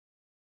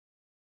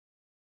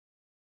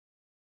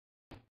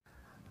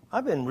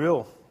I've been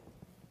real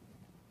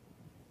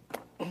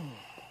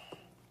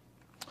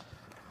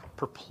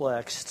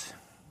perplexed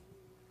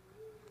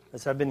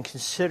as I've been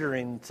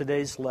considering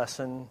today's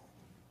lesson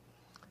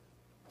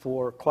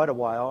for quite a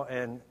while,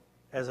 and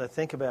as I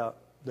think about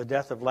the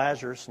death of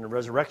Lazarus and the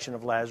resurrection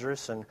of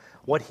Lazarus and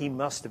what he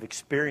must have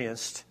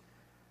experienced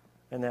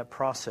in that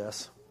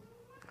process.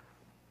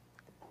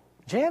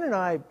 Jan and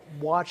I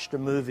watched a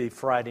movie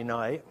Friday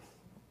night,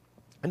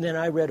 and then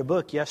I read a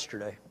book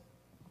yesterday.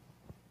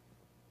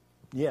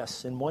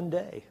 Yes, in one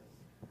day.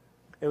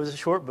 It was a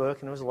short book,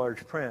 and it was a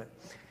large print.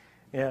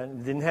 And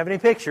it didn't have any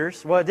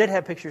pictures. Well, it did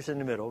have pictures in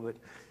the middle,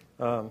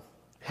 but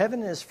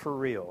Heaven is for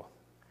Real.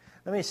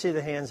 Let me see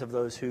the hands of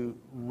those who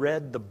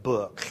read the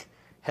book,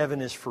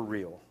 Heaven is for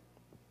Real.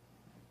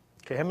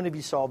 Okay, how many of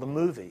you saw the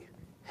movie,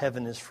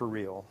 Heaven is for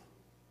Real?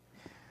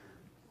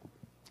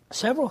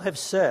 Several have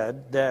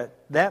said that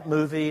that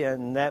movie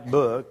and that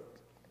book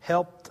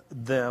helped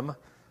them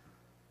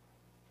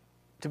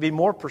to be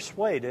more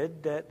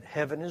persuaded that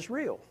heaven is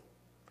real.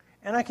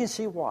 And I can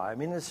see why. I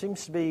mean, there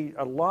seems to be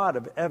a lot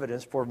of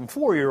evidence for a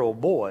 4-year-old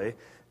boy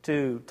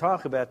to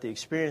talk about the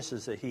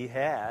experiences that he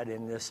had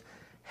in this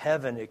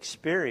heaven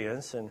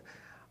experience.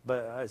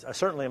 But I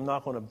certainly am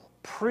not going to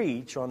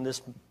preach on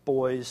this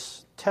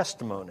boy's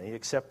testimony,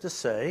 except to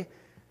say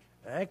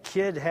that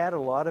kid had a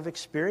lot of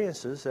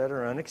experiences that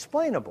are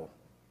unexplainable.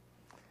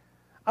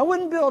 I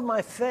wouldn't build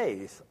my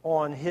faith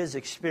on his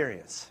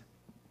experience.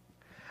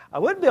 I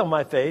would build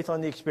my faith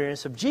on the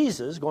experience of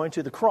Jesus going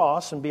to the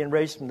cross and being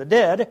raised from the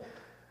dead,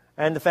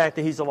 and the fact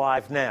that he's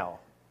alive now.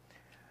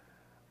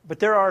 But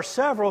there are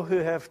several who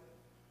have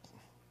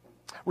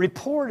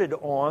reported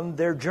on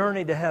their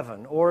journey to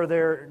heaven, or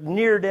their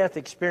near-death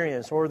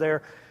experience, or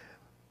their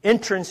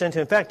entrance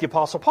into... In fact, the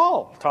Apostle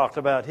Paul talked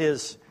about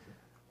his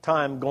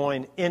time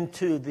going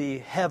into the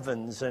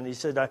heavens, and he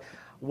said,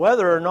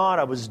 whether or not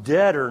I was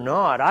dead or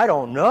not, I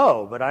don't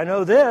know, but I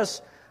know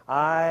this: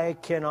 I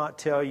cannot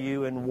tell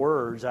you in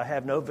words. I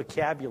have no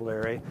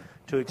vocabulary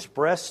to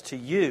express to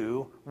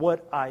you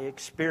what I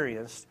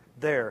experienced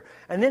there.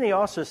 And then he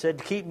also said,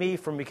 to keep me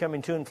from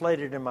becoming too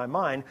inflated in my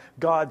mind,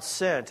 God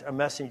sent a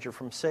messenger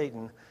from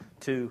Satan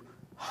to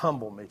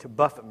humble me, to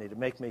buffet me, to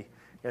make me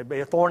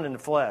be a thorn in the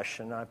flesh.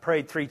 And I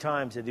prayed 3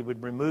 times that he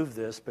would remove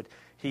this, but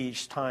he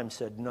each time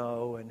said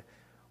no, and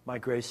my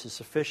grace is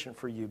sufficient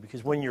for you,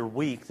 because when you're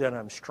weak, then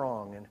I'm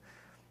strong. And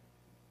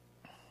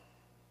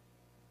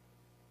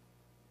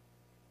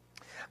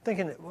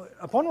thinking,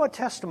 upon what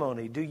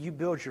testimony do you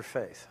build your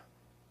faith?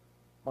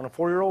 On a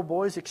 4-year-old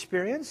boy's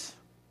experience?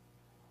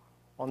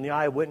 On the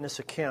eyewitness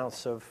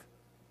accounts of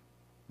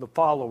the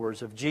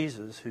followers of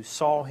Jesus who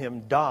saw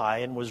him die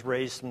and was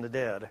raised from the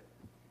dead?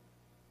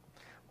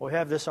 We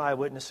have this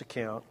eyewitness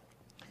account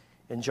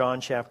in John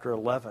chapter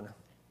 11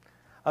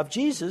 of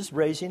Jesus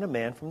raising a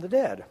man from the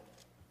dead.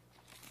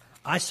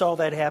 I saw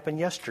that happen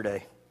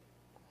yesterday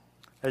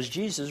as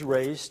Jesus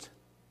raised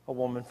a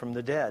woman from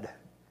the dead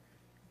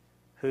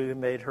who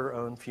made her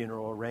own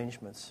funeral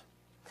arrangements.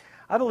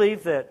 I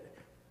believe that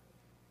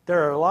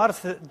there are a lot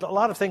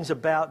of things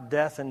about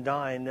death and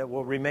dying that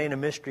will remain a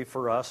mystery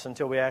for us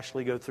until we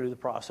actually go through the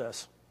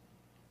process.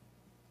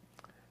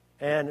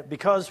 And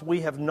because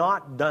we have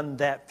not done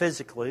that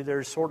physically,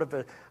 there's sort of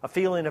a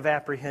feeling of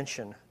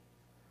apprehension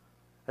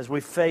as we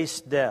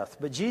face death.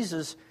 But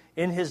Jesus,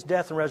 in his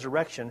death and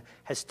resurrection,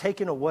 has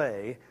taken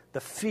away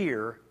the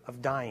fear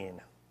of dying.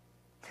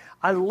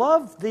 I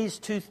love these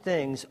two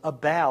things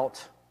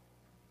about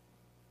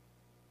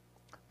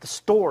the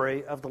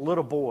story of the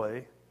little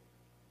boy,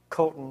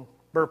 Colton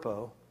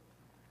Burpo,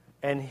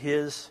 and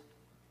his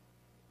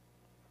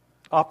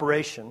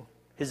operation,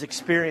 his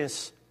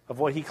experience of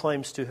what he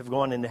claims to have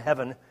gone into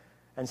heaven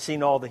and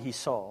seen all that he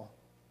saw.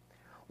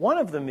 One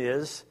of them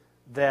is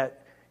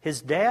that his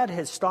dad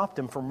had stopped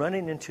him from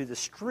running into the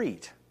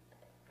street.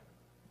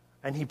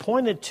 And he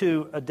pointed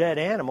to a dead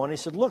animal, and he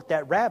said, look,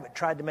 that rabbit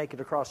tried to make it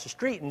across the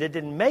street, and it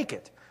didn't make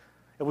it.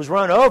 It was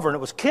run over, and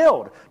it was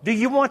killed. Do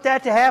you want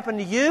that to happen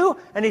to you?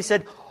 And he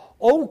said,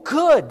 oh,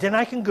 good, then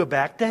I can go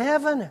back to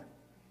heaven.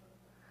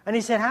 And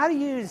he said, how do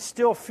you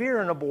instill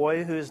fear in a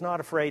boy who is not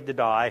afraid to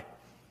die?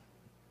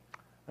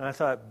 And I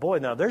thought, boy,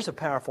 now there's a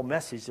powerful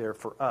message there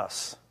for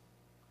us.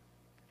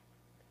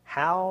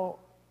 How,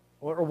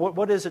 or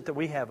what is it that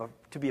we have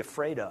to be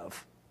afraid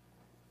of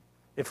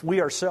if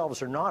we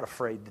ourselves are not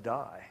afraid to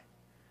die?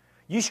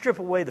 You strip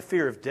away the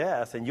fear of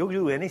death and you'll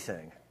do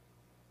anything.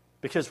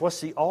 Because what's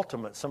the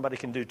ultimate somebody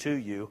can do to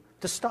you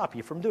to stop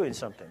you from doing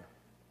something?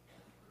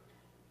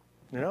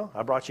 You know,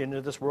 I brought you into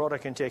this world, I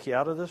can take you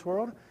out of this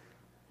world.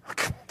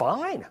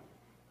 Fine.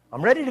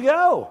 I'm ready to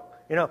go.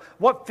 You know,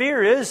 what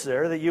fear is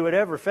there that you would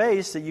ever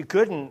face that you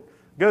couldn't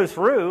go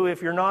through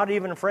if you're not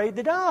even afraid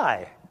to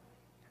die?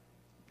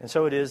 And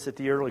so it is that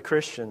the early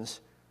Christians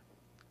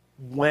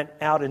went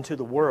out into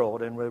the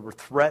world and they were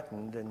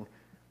threatened, and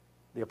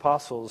the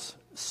apostles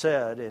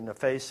said in the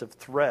face of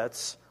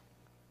threats,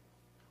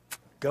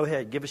 go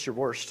ahead, give us your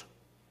worst.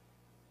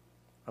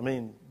 I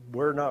mean,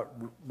 we're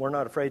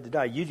not afraid to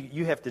die.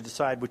 You have to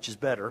decide which is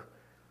better,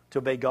 to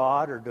obey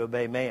God or to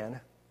obey man.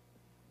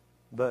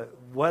 But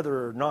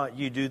whether or not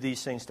you do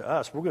these things to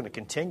us, we're going to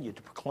continue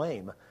to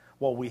proclaim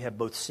what we have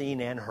both seen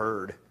and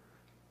heard.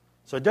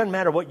 So it doesn't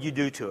matter what you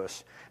do to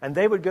us. And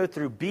they would go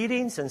through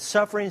beatings and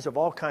sufferings of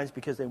all kinds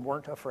because they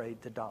weren't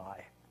afraid to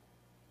die.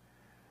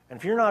 And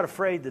if you're not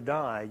afraid to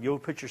die, you'll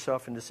put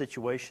yourself into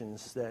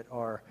situations that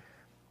are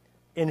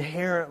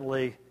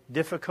inherently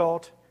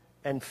difficult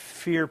and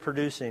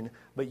fear-producing,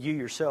 but you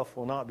yourself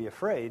will not be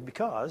afraid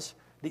because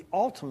the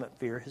ultimate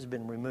fear has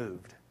been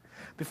removed.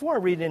 Before I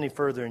read any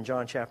further in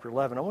John chapter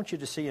 11, I want you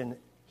to see in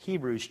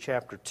Hebrews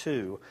chapter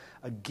 2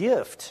 a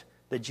gift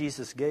that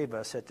Jesus gave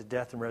us at the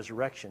death and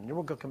resurrection. Then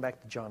we'll come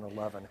back to John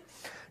 11.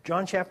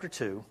 John chapter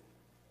 2,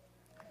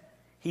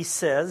 he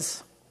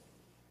says,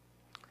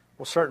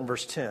 we'll start in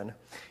verse 10.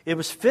 It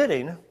was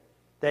fitting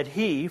that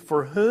he,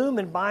 for whom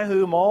and by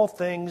whom all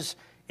things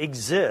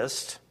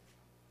exist,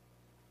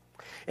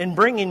 in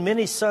bringing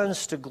many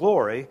sons to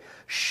glory,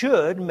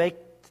 should make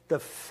the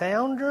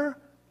founder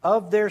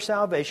of their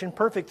salvation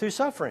perfect through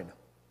suffering.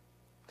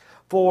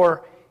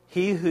 For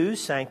he who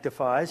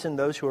sanctifies and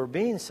those who are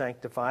being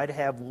sanctified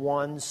have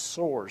one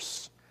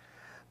source.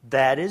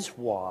 That is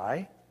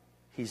why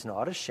he's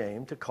not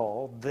ashamed to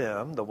call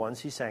them, the ones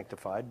he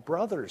sanctified,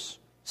 brothers,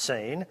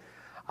 saying,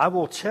 I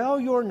will tell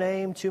your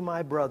name to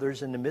my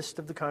brothers in the midst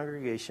of the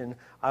congregation.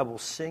 I will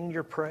sing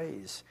your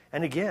praise.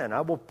 And again,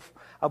 I will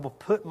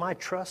put my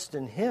trust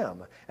in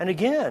him. And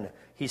again,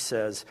 he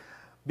says,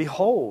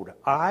 behold,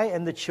 I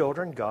and the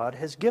children God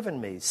has given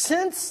me.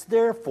 Since,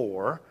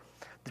 therefore,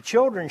 the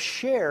children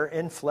share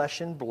in flesh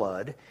and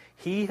blood,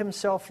 he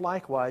himself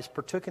likewise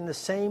partook in the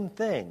same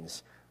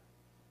things.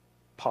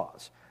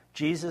 Pause.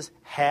 Jesus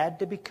had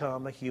to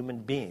become a human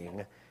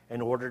being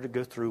in order to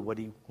go through what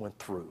he went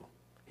through.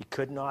 He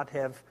could not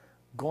have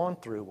gone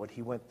through what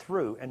he went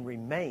through and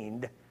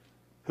remained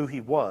who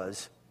he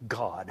was,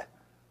 God.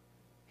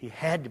 He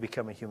had to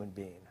become a human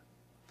being.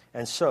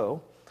 And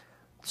so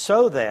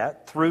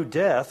that through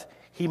death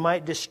he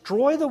might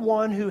destroy the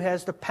one who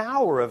has the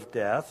power of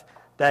death,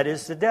 that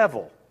is the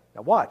devil.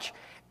 Now watch.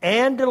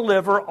 And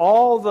deliver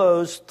all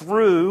those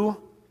through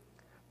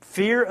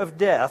fear of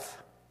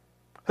death,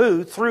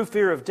 who through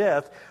fear of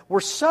death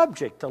were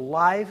subject to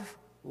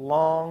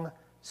lifelong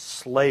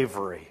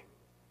slavery.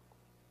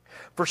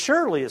 For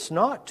surely it's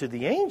not to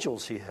the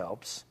angels he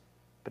helps,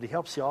 but he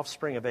helps the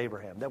offspring of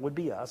Abraham. That would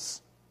be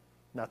us.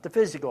 Not the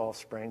physical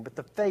offspring, but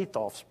the faith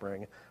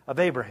offspring of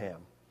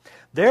Abraham.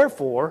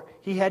 Therefore,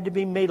 he had to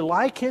be made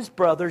like his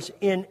brothers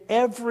in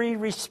every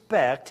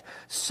respect,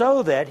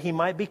 so that he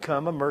might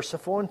become a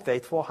merciful and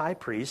faithful high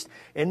priest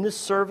in the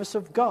service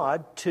of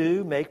God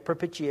to make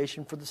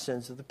propitiation for the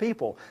sins of the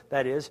people.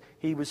 That is,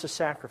 he was a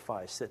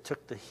sacrifice that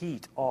took the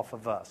heat off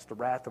of us, the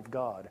wrath of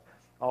God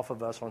off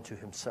of us onto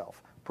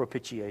himself.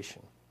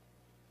 Propitiation.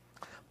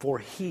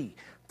 For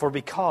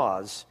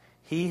because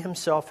he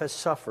himself has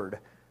suffered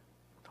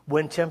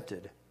when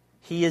tempted,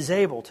 he is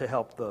able to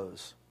help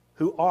those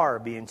who are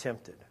being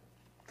tempted.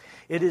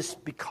 It is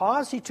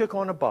because he took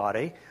on a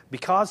body,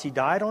 because he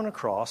died on a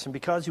cross, and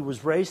because he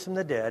was raised from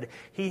the dead,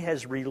 he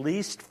has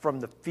released from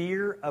the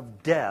fear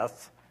of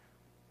death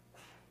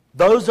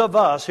those of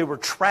us who were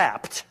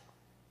trapped,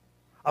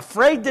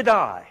 afraid to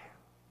die.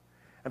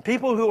 And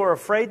people who are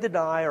afraid to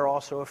die are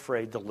also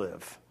afraid to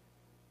live.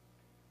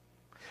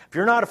 If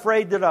you're not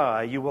afraid to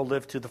die, you will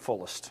live to the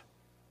fullest.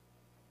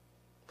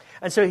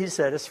 And so he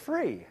set us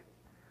free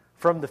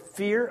from the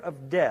fear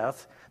of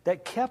death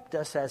that kept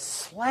us as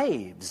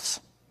slaves.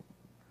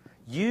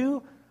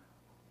 You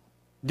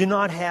do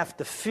not have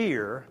to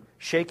fear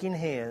shaking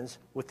hands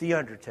with the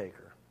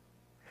undertaker.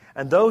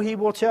 And though he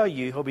will tell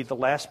you he'll be the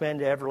last man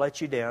to ever let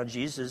you down,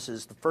 Jesus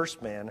is the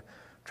first man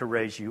to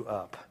raise you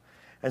up.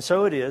 And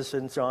so it is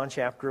in John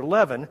chapter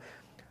 11.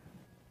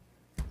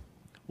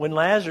 When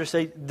Lazarus,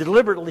 they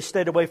deliberately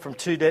stayed away for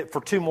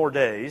 2 more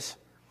days.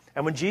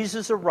 And when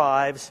Jesus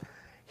arrives,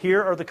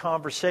 here are the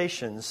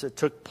conversations that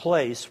took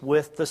place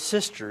with the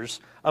sisters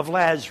of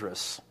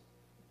Lazarus.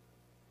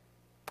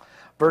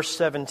 Verse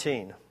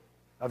 17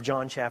 of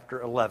John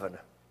chapter 11.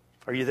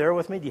 Are you there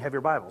with me? Do you have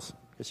your Bibles?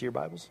 You see your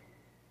Bibles?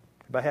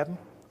 Everybody have them?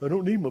 I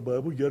don't need my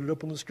Bible. You got it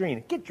up on the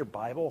screen. Get your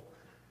Bible.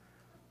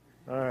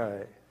 All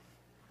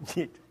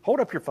right. Hold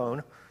up your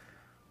phone,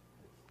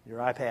 your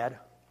iPad,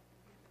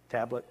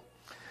 tablet.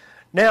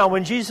 Now,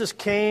 when Jesus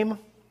came,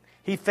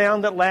 he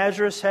found that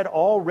Lazarus had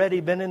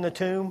already been in the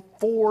tomb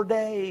 4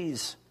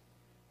 days.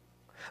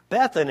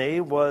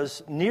 Bethany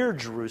was near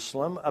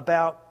Jerusalem,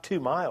 about 2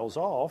 miles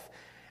off,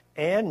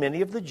 and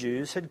many of the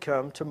Jews had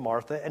come to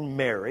Martha and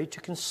Mary to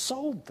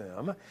console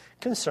them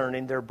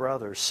concerning their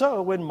brother.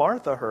 So when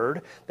Martha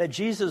heard that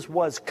Jesus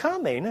was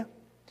coming,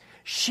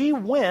 she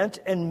went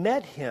and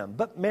met him,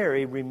 but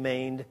Mary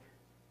remained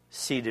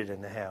seated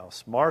in the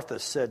house. Martha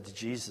said to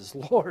Jesus,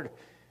 Lord,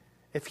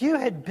 if you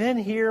had been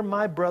here,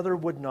 my brother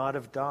would not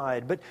have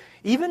died. But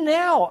even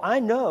now, I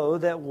know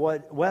that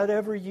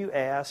whatever you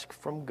ask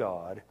from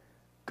God,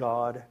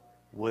 God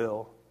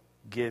will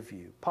give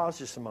you. Pause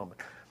just a moment.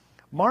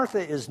 Martha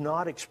is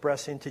not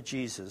expressing to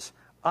Jesus,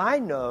 I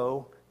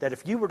know that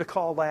if you were to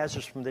call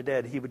Lazarus from the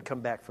dead, he would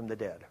come back from the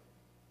dead.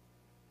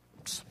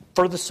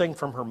 furthest thing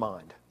from her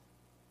mind.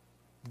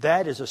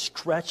 That is a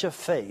stretch of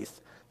faith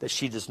that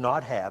she does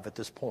not have at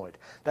this point.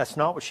 That's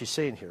not what she's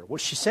saying here.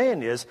 What she's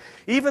saying is,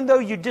 even though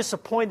you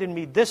disappointed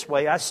me this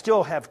way, I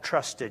still have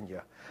trust in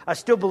you. I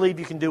still believe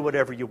you can do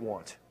whatever you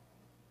want.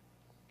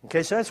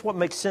 Okay, so that's what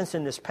makes sense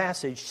in this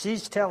passage.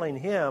 She's telling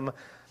him,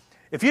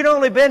 if you'd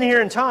only been here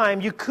in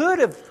time, you could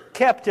have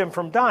kept him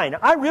from dying.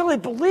 I really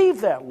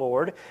believe that,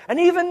 Lord. And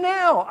even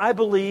now, I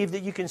believe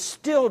that you can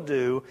still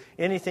do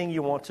anything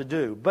you want to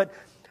do. But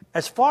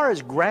as far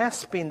as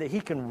grasping that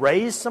he can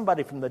raise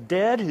somebody from the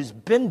dead who's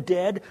been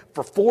dead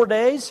for 4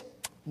 days,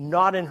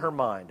 not in her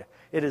mind.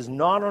 It is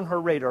not on her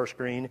radar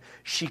screen.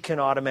 She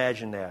cannot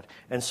imagine that.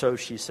 And so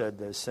she said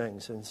those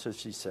things. And so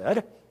she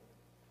said,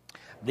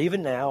 but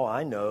even now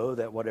I know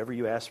that whatever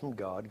you ask from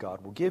God,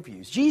 God will give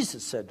you.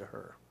 Jesus said to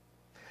her,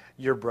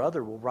 your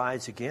brother will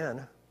rise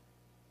again.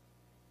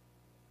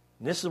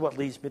 And this is what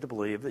leads me to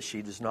believe that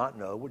she does not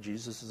know what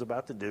Jesus is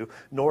about to do,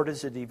 nor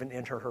does it even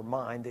enter her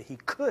mind that he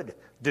could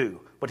do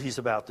what he's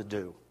about to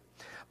do.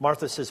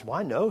 Martha says, well,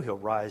 I know he'll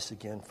rise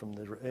again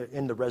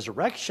in the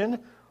resurrection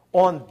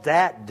on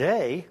that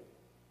day.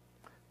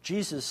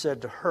 Jesus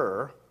said to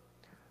her,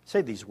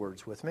 say these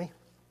words with me,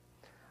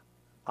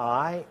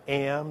 I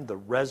am the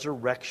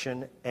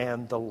resurrection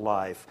and the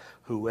life.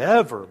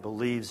 Whoever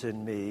believes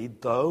in me,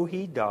 though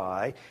he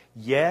die,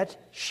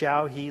 yet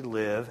shall he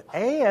live.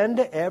 And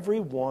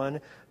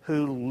everyone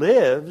who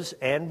lives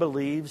and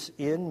believes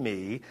in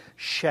me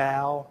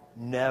shall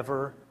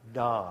never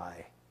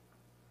die.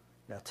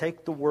 Now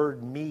take the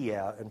word me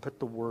out and put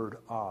the word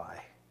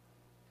I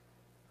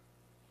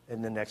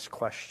in the next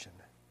question.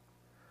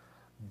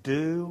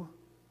 Do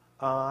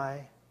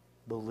I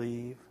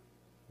believe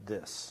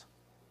this?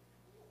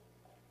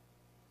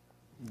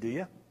 Do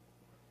you?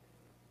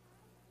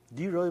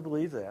 Do you really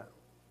believe that?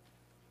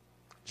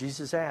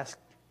 Jesus asked,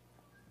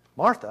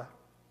 Martha,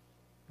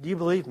 do you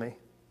believe me?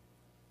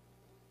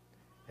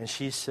 And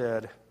she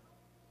said,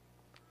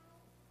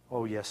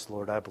 oh yes,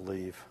 Lord, I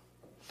believe.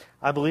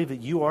 I believe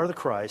that you are the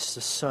Christ,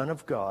 the Son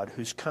of God,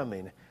 who's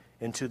coming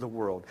into the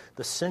world.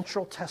 The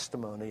central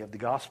testimony of the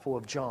Gospel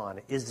of John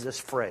is this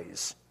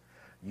phrase,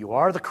 you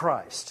are the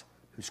Christ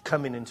who's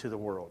coming into the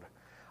world.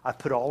 I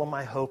put all of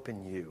my hope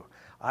in you.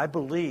 I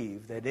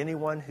believe that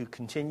anyone who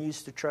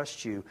continues to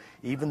trust you,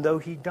 even though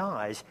he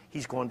dies,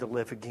 he's going to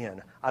live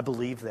again. I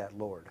believe that,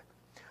 Lord.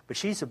 But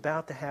she's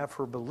about to have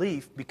her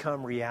belief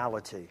become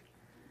reality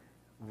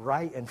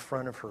right in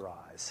front of her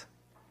eyes.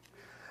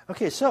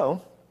 Okay,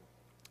 so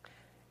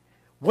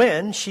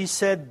when she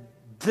said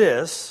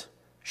this,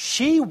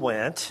 she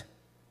went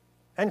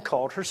and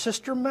called her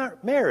sister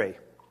Mary,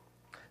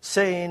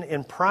 saying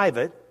in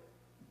private,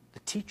 the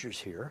teacher's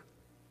here,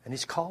 and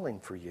he's calling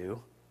for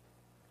you.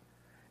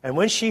 And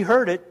when she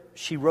heard it,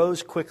 she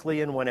rose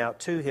quickly and went out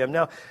to him.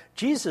 Now,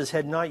 Jesus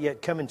had not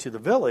yet come into the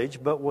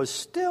village, but was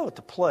still at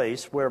the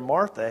place where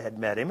Martha had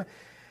met him.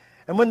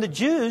 And when the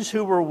Jews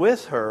who were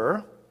with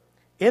her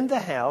in the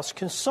house,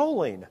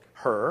 consoling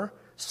her,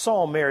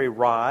 saw Mary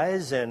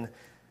rise and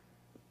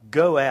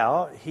go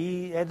out,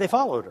 they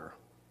followed her,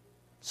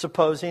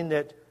 supposing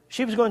that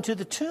she was going to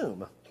the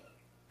tomb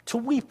to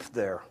weep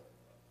there.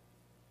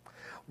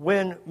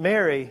 When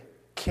Mary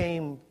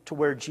came to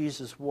where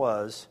Jesus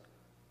was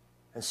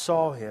and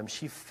saw him,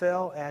 she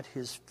fell at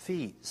his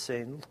feet,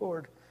 saying,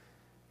 Lord,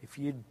 if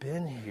you'd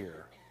been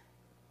here,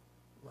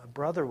 my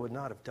brother would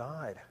not have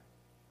died.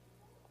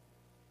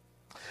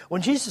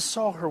 When Jesus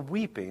saw her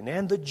weeping,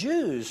 and the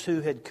Jews who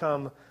had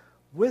come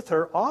with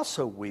her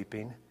also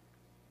weeping,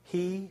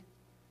 he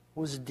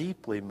was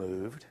deeply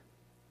moved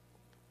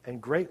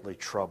and greatly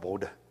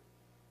troubled.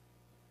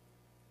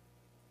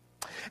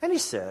 And he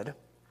said,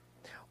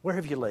 where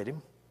have you laid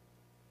him?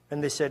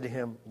 And they said to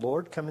him,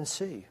 Lord, come and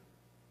see.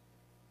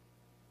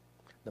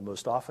 The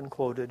most often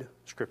quoted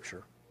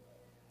scripture,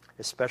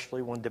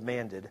 especially when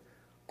demanded,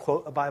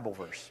 quote a Bible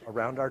verse.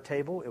 Around our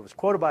table, it was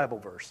quote a Bible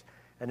verse.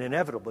 And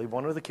inevitably,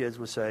 one of the kids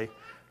would say,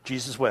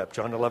 Jesus wept,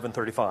 John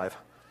 11:35.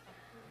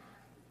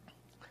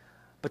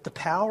 But the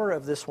power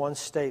of this one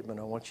statement,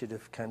 I want you to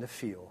kind of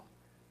feel.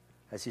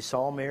 As he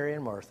saw Mary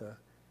and Martha,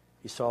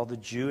 he saw the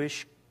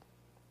Jewish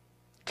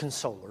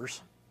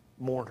consolers,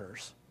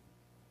 mourners.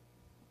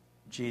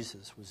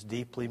 Jesus was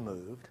deeply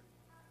moved.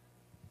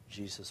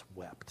 Jesus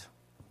wept.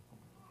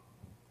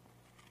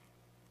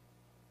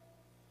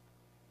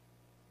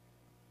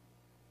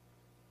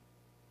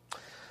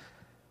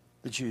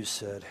 The Jews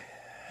said,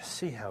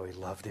 see how he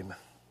loved him.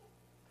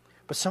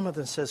 But some of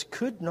them says,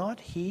 could not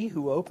he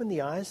who opened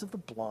the eyes of the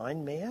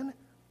blind man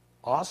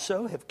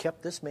also have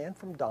kept this man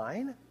from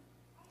dying?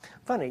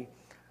 Funny,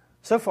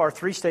 so far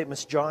 3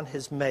 statements John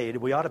has made.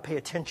 We ought to pay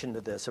attention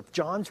to this. If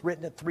John's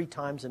written it 3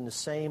 times in the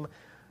same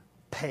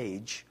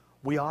page,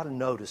 we ought to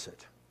notice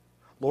it.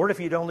 Lord, if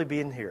you'd only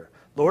been here.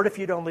 Lord, if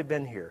you'd only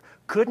been here.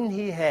 Couldn't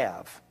he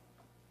have?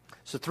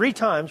 So 3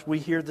 times we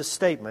hear this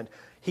statement,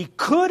 he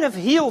could have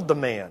healed the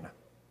man.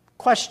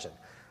 Question.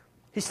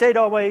 He stayed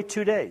all the way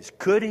 2 days.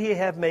 Could he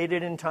have made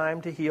it in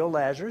time to heal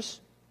Lazarus?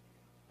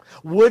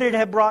 Would it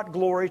have brought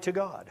glory to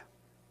God?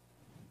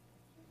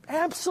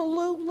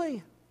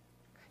 Absolutely.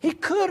 He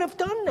could have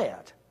done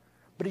that,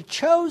 but he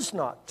chose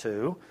not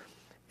to.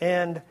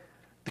 And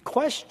the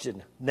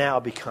question now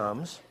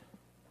becomes,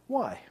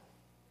 why?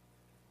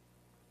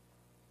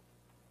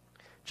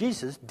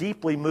 Jesus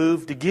deeply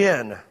moved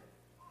again.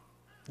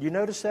 You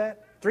notice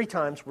that? 3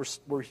 times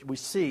we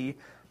see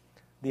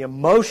the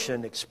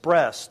emotion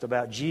expressed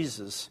about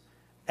Jesus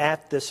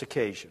at this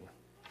occasion.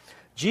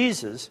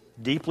 Jesus,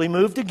 deeply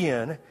moved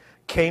again,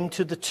 came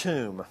to the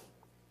tomb.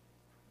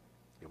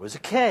 It was a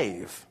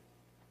cave,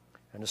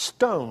 and a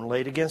stone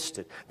laid against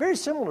it. Very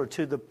similar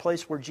to the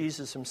place where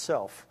Jesus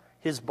himself,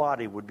 his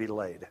body, would be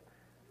laid.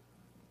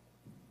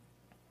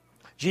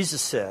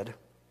 Jesus said,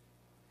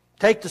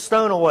 "Take the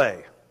stone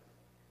away."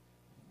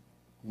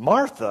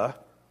 Martha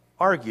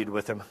argued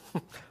with him.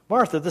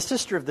 Martha, the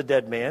sister of the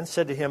dead man,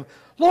 said to him,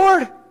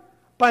 "Lord,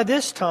 by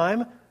this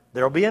time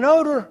there will be an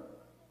odor,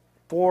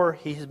 for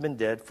he has been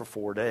dead for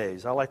 4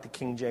 days." I like the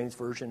King James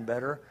Version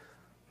better.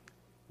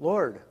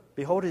 "Lord,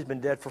 behold, he's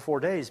been dead for 4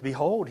 days.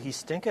 Behold, he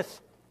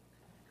stinketh."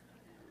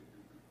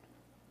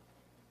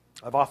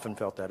 I've often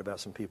felt that about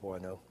some people I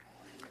know.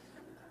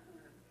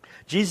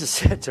 Jesus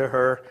said to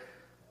her,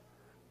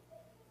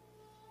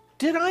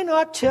 "Did I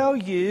not tell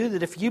you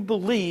that if you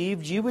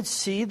believed, you would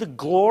see the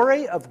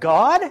glory of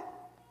God?"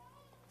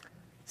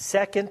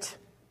 Second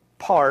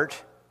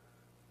part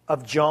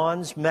of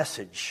John's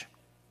message.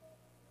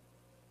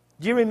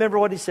 Do you remember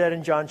what he said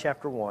in John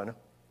chapter 1?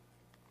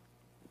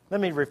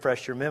 Let me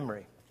refresh your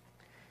memory.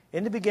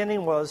 In the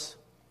beginning was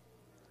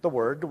the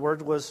Word. The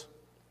Word was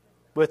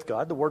with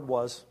God. The Word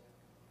was.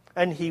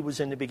 And he was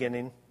in the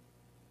beginning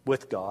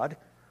with God.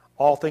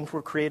 All things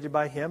were created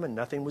by him, and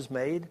nothing was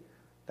made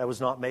that was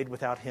not made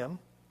without him.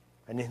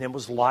 And in him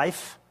was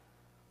life,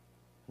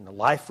 and the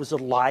life was a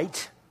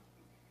light.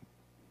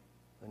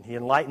 And he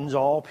enlightens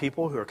all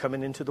people who are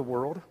coming into the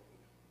world.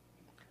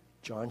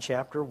 John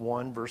chapter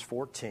 1, verse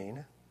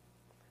 14.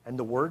 And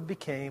the Word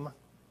became,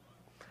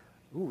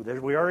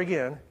 there we are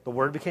again. The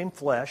Word became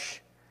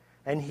flesh,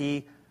 and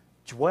he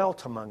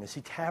dwelt among us.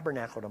 He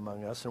tabernacled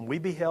among us, and we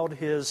beheld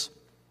his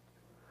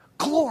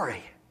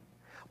glory.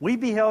 We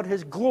beheld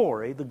his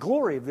glory, the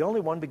glory of the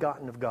only one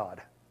begotten of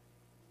God.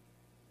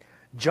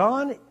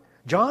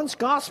 John's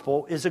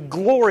gospel is a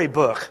glory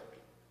book.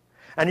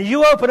 And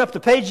you open up the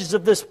pages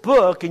of this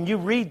book and you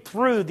read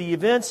through the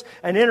events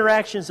and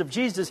interactions of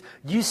Jesus,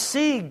 you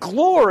see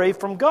glory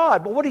from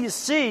God. But what do you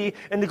see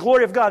in the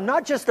glory of God?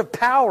 Not just the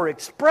power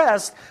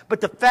expressed, but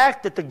the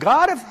fact that the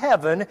God of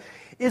heaven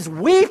is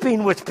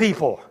weeping with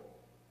people.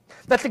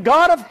 That the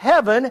God of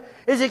heaven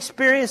is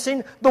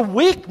experiencing the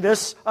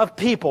weakness of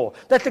people.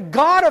 That the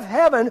God of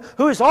heaven,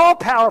 who is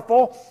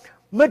all-powerful,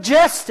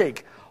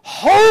 majestic,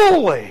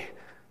 holy,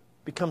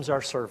 becomes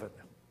our servant.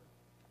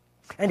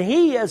 And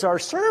he, as our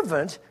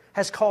servant,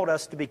 has called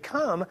us to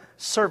become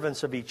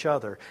servants of each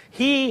other.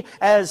 He,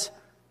 as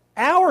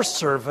our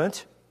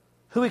servant,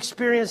 who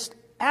experienced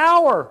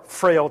our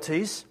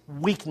frailties,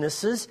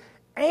 weaknesses,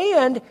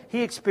 and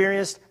he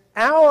experienced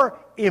our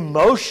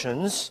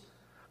emotions,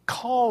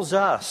 calls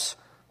us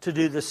to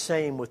do the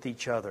same with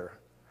each other.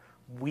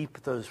 Weep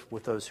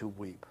with those who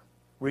weep.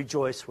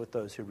 Rejoice with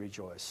those who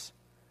rejoice.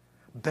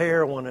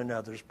 Bear one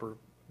another's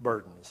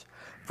burdens.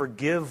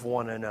 Forgive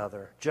one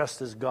another,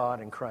 just as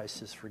God in Christ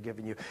has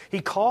forgiven you.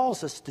 He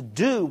calls us to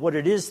do what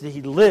it is that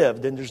he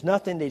lived, and there's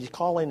nothing that he's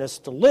calling us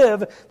to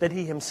live that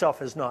he himself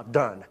has not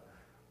done.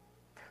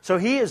 So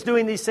he is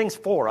doing these things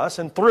for us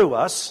and through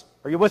us.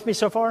 Are you with me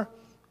so far?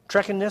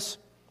 Trekking this?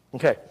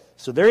 Okay,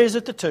 so there he is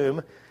at the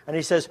tomb, and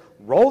he says,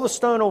 "Roll the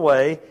stone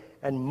away,"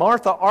 and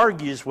Martha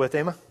argues with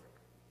him,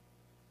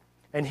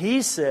 and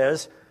he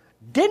says,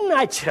 "Didn't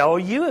I tell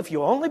you, if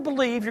you only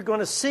believe, you're going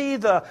to see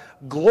the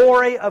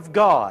glory of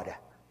God?"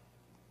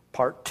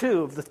 Part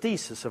 2 of the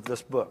thesis of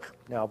this book.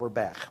 Now we're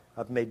back.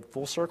 I've made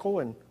full circle,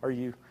 and are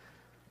you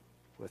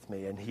with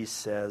me? And he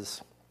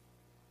says,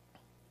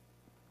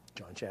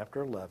 John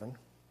chapter 11,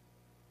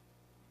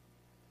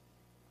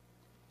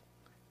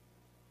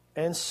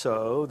 "And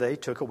so they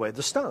took away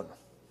the stone.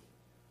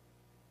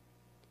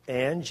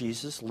 And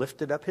Jesus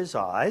lifted up his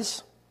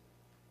eyes,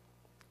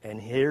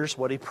 and here's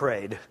what he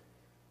prayed.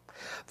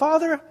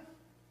 Father,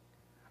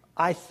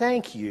 I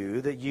thank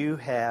you that you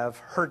have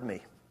heard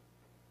me.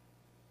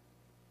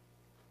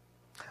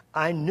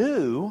 I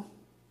knew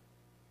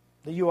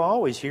that you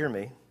always hear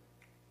me,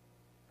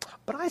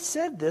 but I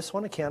said this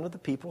on account of the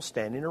people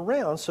standing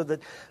around, so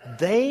that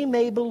they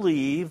may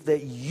believe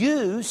that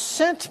you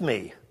sent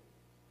me."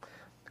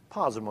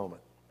 Pause a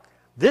moment.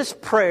 This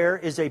prayer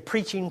is a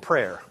preaching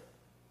prayer.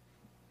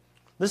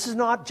 This is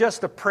not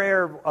just a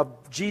prayer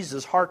of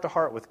Jesus heart to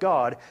heart with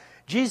God.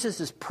 Jesus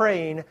is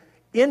praying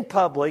in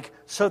public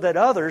so that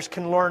others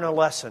can learn a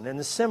lesson in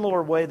the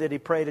similar way that he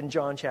prayed in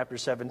John chapter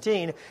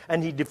 17,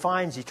 and he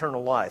defines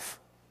eternal life.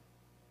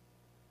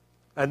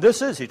 And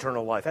this is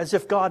eternal life, as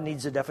if God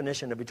needs a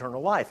definition of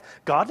eternal life.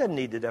 God doesn't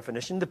need the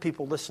definition. The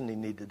people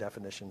listening need the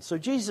definition. So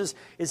Jesus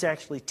is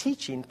actually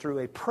teaching through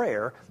a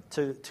prayer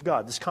to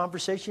God. This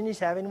conversation he's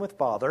having with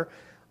Father,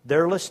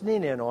 they're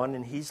listening in on,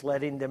 and he's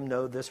letting them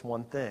know this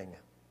one thing.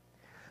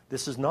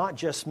 This is not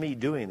just me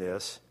doing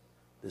this.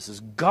 This is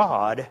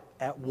God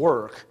at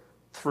work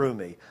through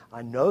me.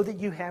 I know that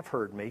you have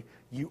heard me.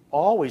 You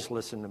always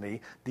listen to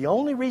me. The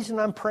only reason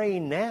I'm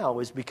praying now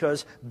is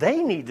because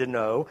they need to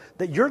know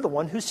that you're the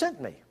one who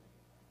sent me.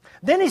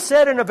 Then he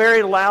said in a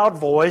very loud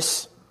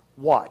voice,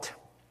 what?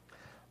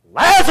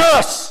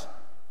 Lazarus!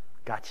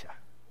 Gotcha.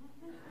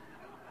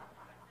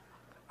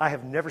 I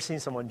have never seen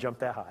someone jump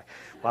that high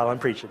while I'm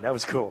preaching. That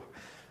was cool.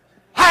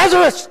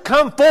 Lazarus,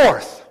 come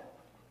forth!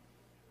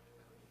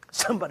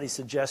 Somebody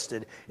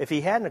suggested if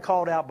he hadn't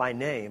called out by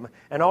name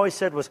and all he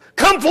said was,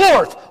 come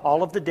forth,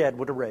 all of the dead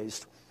would have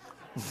raised.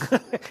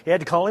 He had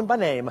to call him by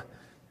name.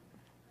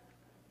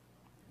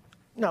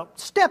 Now,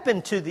 step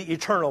into the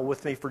eternal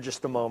with me for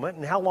just a moment.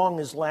 And how long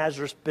has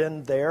Lazarus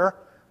been there?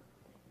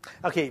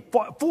 Okay,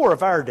 4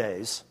 of our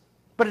days.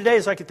 But a day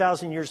is like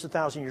 1,000 years,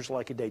 1,000 years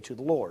like a day to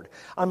the Lord.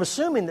 I'm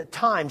assuming that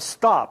time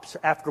stops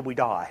after we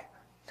die.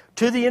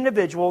 To the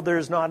individual, there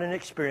is not an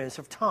experience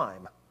of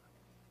time.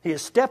 He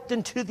has stepped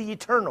into the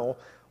eternal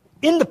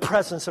in the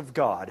presence of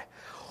God.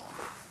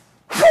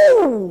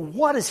 Whew,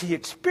 what is he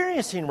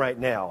experiencing right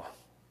now?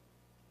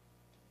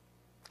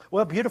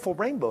 Well, beautiful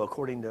rainbow,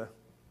 according to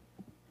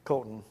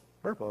Colton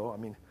Burpo. I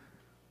mean,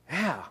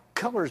 yeah,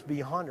 colors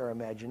beyond our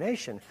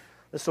imagination.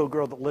 This little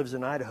girl that lives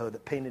in Idaho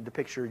that painted the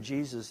picture of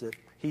Jesus that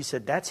he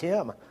said, that's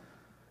him.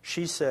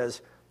 She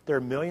says, there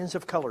are millions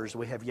of colors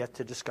we have yet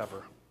to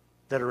discover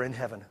that are in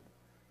heaven.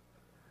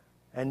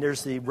 And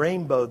there's the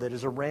rainbow that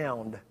is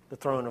around the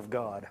throne of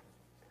God.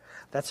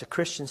 That's a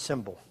Christian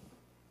symbol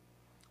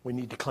we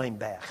need to claim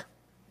back.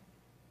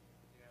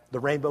 The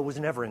rainbow was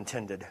never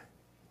intended to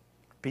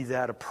be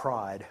that of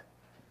pride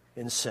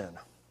in sin.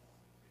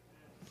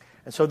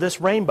 And so this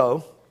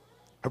rainbow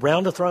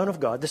around the throne of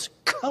God, this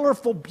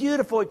colorful,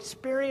 beautiful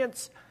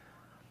experience,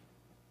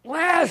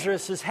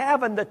 Lazarus is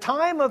having the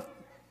time of,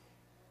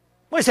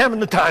 well, he's having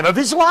the time of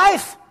his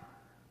life.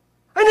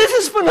 And this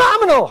is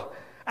phenomenal.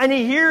 And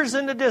he hears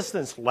in the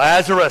distance,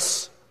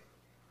 Lazarus,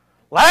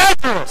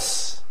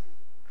 Lazarus.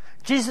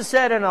 Jesus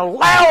said in a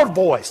loud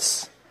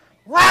voice,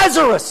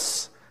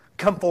 Lazarus,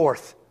 come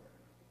forth.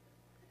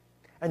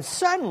 And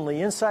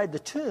suddenly inside the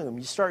tomb,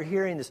 you start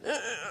hearing this.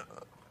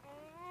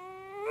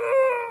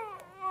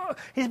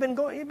 He's been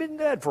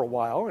dead for a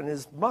while, and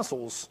his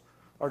muscles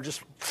are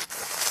just.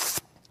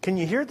 Can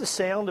you hear the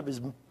sound of his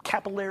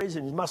capillaries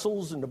and his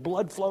muscles and the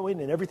blood flowing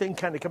and everything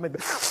kind of coming?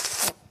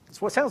 That's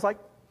what it sounds like.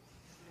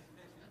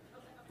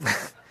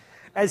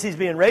 As he's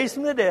being raised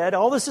from the dead,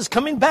 all this is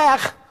coming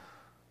back.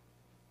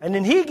 And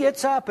then he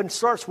gets up and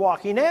starts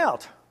walking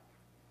out.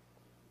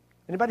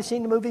 Anybody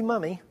seen the movie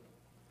Mummy?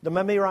 The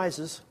Mummy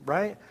Rises,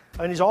 right?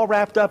 And he's all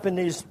wrapped up in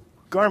these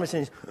garments,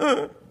 and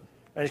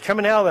he's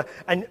coming out of the...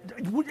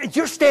 And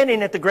you're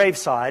standing at the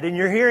graveside, and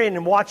you're hearing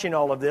and watching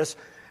all of this,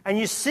 and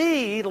you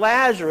see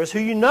Lazarus, who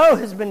you know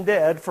has been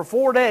dead for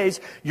 4 days.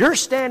 You're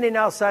standing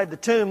outside the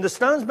tomb. The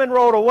stone's been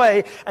rolled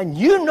away, and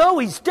you know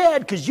he's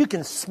dead because you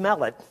can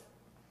smell it.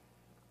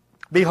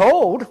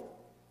 Behold,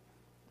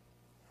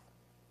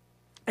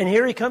 and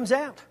here he comes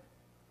out,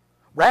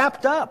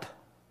 wrapped up.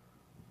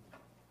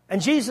 And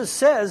Jesus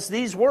says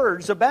these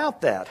words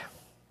about that.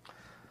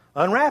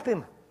 Unwrap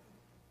him.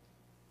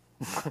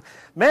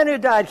 Man who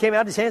died came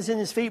out, his hands and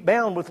his feet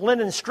bound with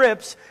linen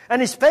strips,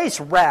 and his face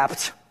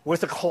wrapped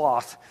with a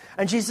cloth.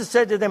 And Jesus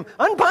said to them,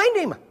 unbind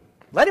him,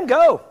 let him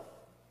go.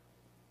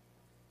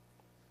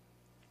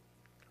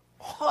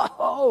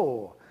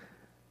 Whoa.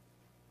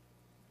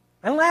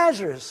 And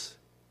Lazarus,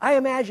 I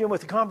imagine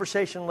with the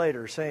conversation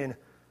later saying,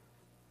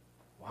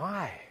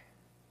 why?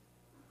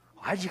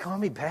 Why'd you call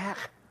me back?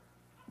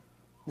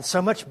 It's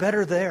so much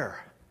better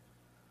there.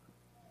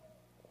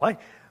 Why?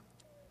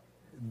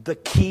 The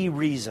key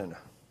reason.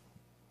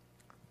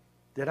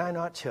 Did I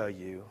not tell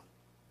you,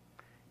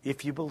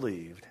 if you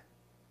believed,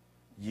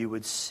 you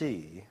would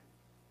see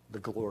the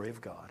glory of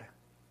God?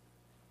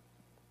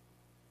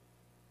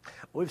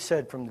 We've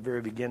said from the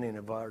very beginning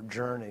of our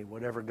journey,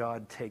 whatever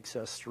God takes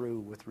us through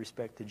with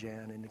respect to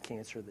Jan and the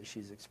cancer that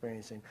she's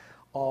experiencing,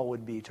 all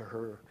would be to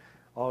her,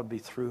 all would be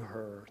through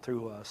her,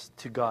 through us,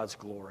 to God's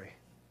glory.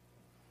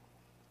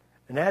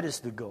 And that is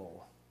the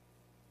goal,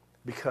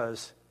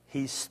 because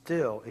he's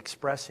still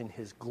expressing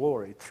his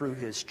glory through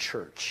his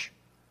church.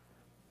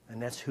 And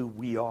that's who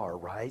we are,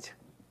 right?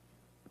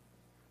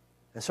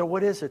 And so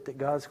what is it that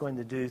God's going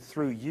to do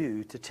through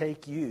you to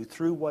take you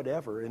through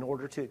whatever in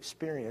order to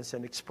experience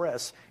and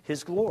express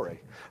his glory?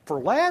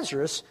 For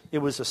Lazarus, it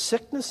was a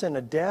sickness and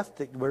a death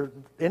that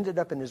ended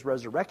up in his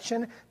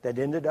resurrection, that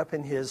ended up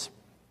in his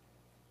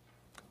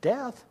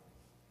death.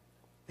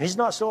 He's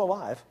not still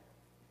alive.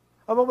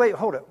 Oh, but wait,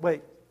 hold it,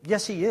 wait.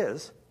 Yes, he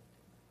is.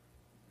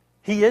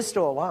 He is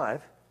still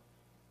alive.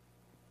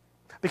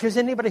 Because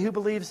anybody who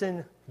believes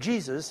in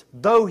Jesus,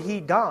 though he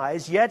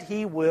dies, yet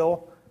he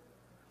will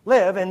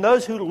live. And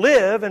those who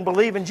live and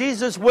believe in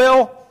Jesus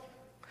will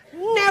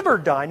never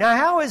die. Now,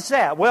 how is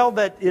that? Well,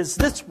 that is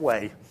this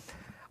way.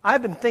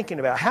 I've been thinking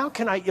about how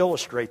can I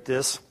illustrate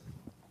this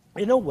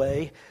in a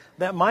way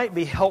that might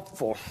be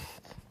helpful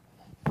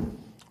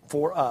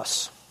for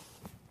us.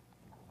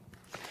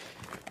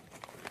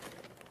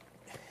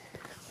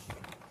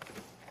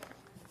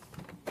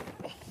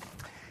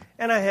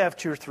 And I have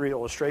 2 or 3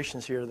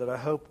 illustrations here that I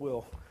hope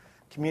will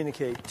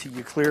communicate to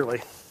you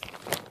clearly.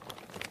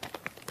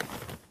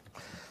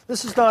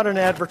 This is not an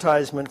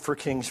advertisement for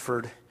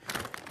Kingsford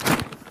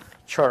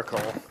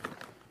charcoal.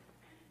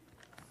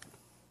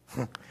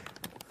 I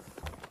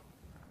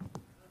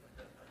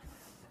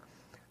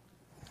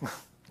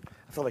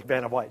feel like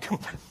Vanna White.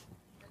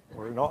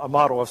 Or a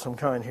model of some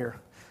kind here.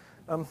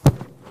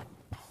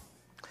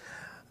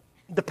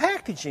 The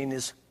packaging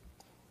is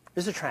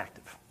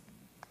attractive.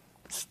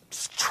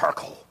 It's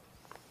charcoal.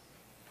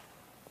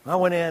 I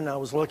went in, I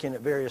was looking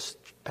at various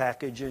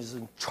packages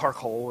and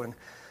charcoal, and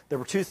there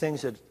were 2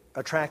 things that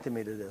attracted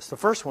me to this. The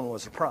first one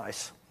was the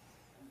price,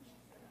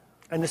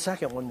 and the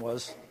second one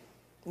was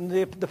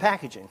the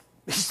packaging.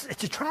 It's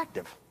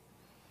attractive.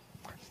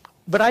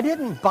 But I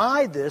didn't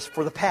buy this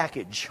for the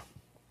package.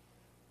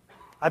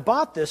 I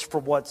bought this for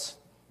what's,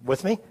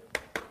 with me,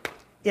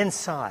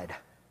 inside.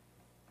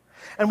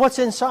 And what's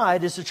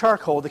inside is the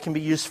charcoal that can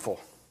be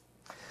useful.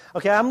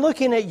 Okay, I'm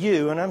looking at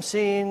you and I'm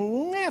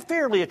seeing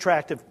fairly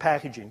attractive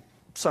packaging.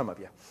 Some of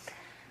you.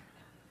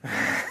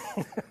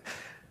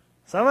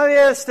 Some of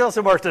you, still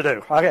some work to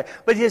do. Okay,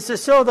 but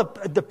it's so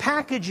the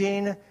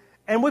packaging,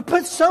 and we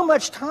put so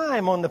much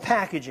time on the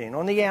packaging,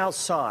 on the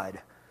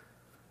outside.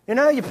 You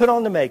know, you put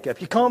on the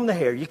makeup, you comb the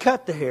hair, you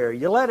cut the hair,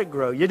 you let it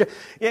grow.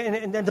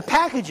 And the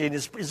packaging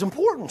is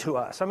important to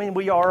us. I mean,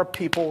 we are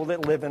people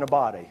that live in a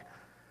body.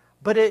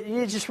 But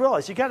you just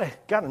realize, you got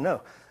to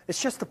know,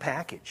 it's just the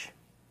package.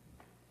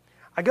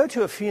 I go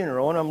to a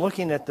funeral and I'm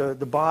looking at the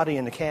body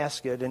and the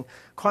casket, and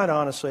quite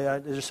honestly,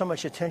 there's so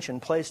much attention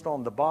placed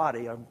on the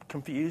body. I'm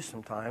confused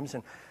sometimes,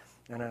 and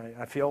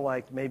I feel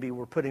like maybe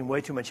we're putting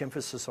way too much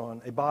emphasis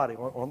on a body,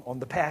 on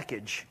the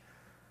package,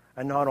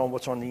 and not on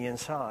what's on the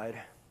inside.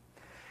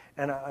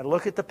 And I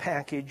look at the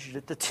package,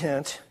 at the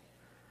tent,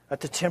 at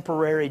the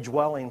temporary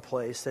dwelling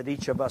place that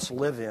each of us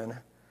live in,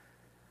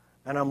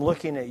 and I'm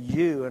looking at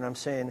you and I'm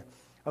saying,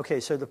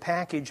 okay, so the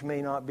package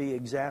may not be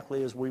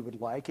exactly as we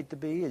would like it to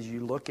be. As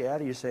you look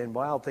at it, you're saying,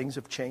 wow, things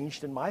have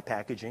changed in my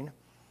packaging.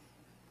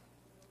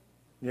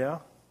 Yeah?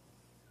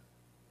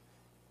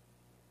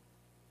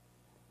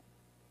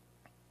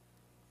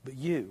 But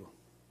you,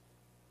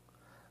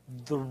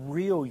 the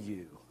real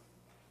you,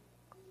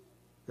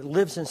 that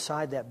lives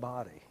inside that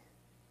body,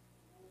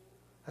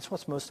 that's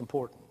what's most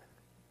important,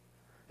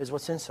 is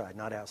what's inside,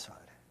 not outside.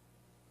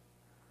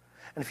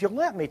 And if you'll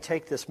let me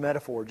take this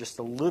metaphor just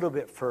a little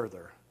bit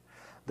further,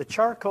 the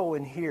charcoal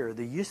in here,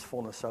 the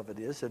usefulness of it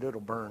is that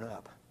it'll burn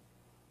up.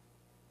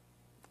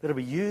 It'll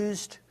be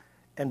used,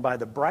 and by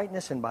the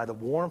brightness and by the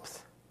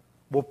warmth,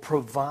 will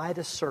provide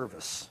a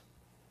service.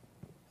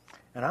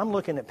 And I'm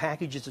looking at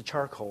packages of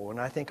charcoal, and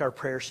I think our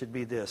prayer should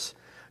be this: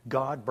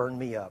 God, burn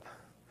me up.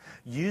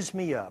 Use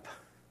me up.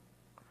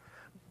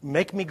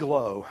 Make me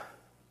glow.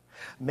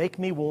 Make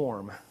me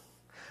warm.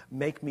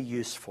 Make me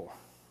useful.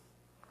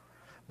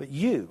 But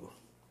you,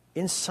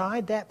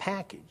 inside that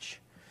package,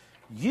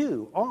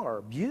 you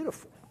are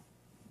beautiful.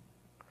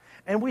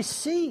 And we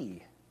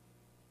see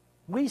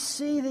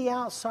the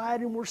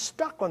outside, and we're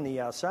stuck on the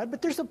outside,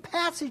 but there's a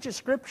passage of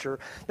Scripture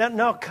that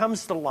now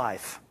comes to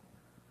life.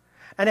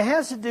 And it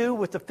has to do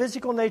with the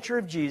physical nature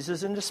of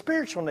Jesus and the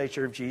spiritual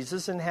nature of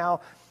Jesus, and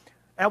how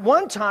at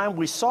one time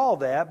we saw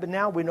that, but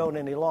now we don't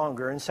any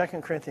longer. In 2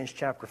 Corinthians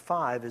chapter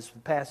 5 is the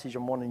passage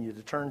I'm wanting you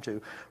to turn to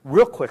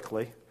real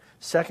quickly.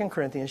 2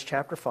 Corinthians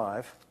chapter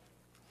 5.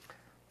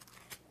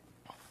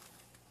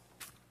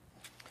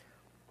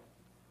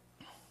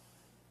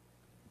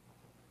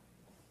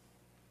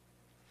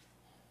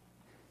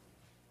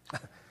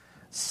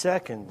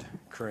 Second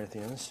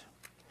Corinthians.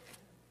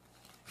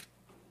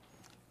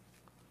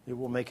 It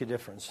will make a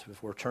difference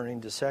if we're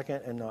turning to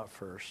second and not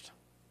first.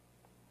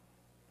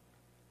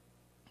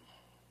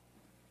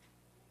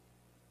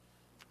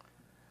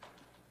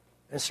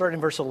 And starting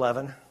in verse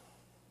 11.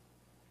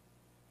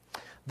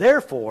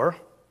 Therefore,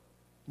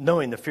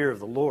 knowing the fear of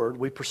the Lord,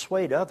 we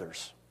persuade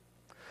others.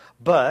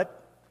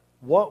 But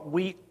what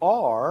we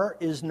are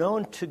is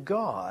known to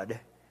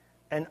God,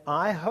 and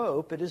I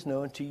hope it is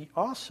known to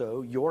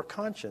also your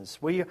conscience.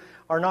 We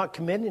are not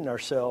committing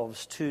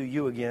ourselves to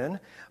you again,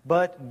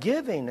 but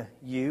giving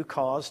you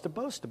cause to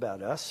boast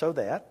about us, so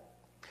that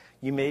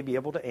you may be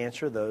able to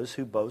answer those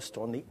who boast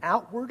on the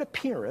outward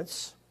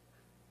appearance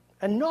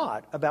and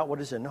not about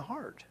what is in the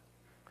heart.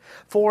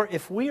 For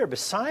if we are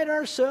beside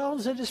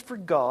ourselves, it is for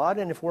God,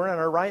 and if we're in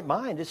our right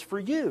mind, it's for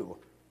you.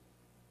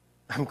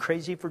 I'm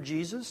crazy for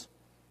Jesus,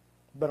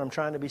 but I'm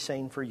trying to be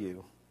sane for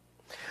you.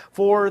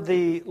 For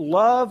the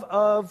love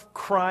of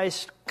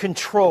Christ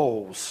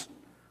controls,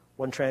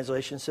 one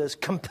translation says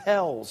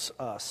compels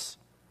us,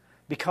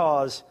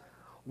 because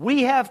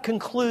we have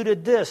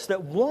concluded this,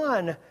 that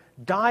one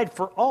died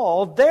for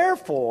all,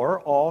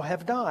 therefore all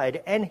have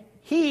died. And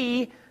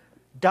he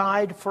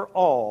died for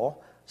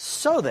all,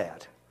 so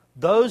that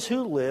those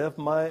who live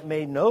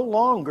may no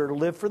longer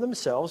live for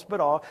themselves,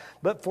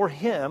 but for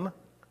him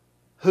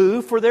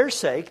who, for their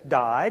sake,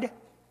 died.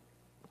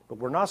 But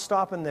we're not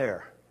stopping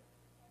there.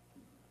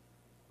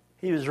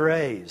 He was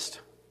raised.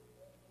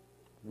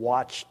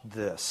 Watch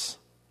this.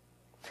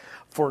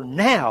 from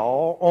now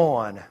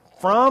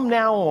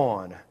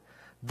on,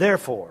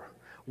 therefore,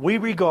 we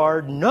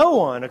regard no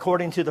one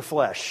according to the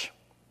flesh.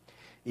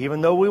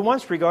 Even though we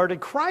once regarded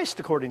Christ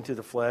according to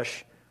the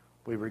flesh,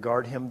 we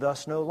regard him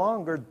thus no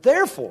longer.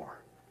 Therefore,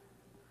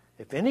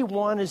 if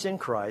anyone is in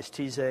Christ,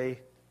 he's a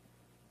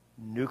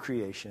new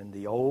creation.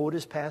 The old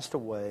is passed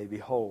away.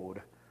 Behold,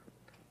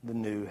 the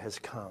new has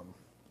come.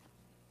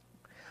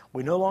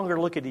 We no longer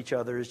look at each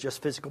other as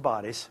just physical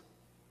bodies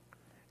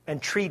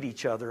and treat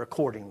each other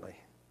accordingly.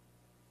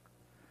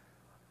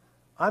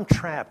 I'm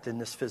trapped in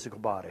this physical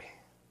body.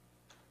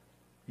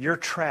 You're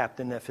trapped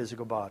in that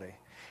physical body.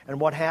 And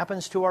what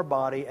happens to our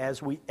body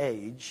as we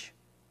age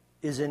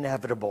is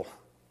inevitable.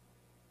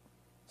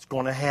 It's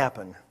going to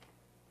happen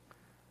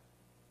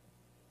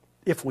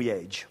if we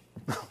age.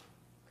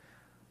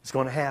 It's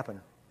going to happen.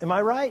 Am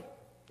I right?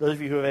 Those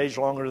of you who have aged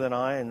longer than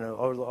I and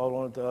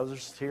all of the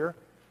others here.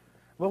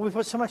 Well, we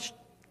put so much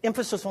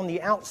emphasis on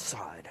the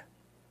outside.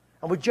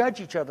 And we judge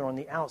each other on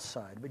the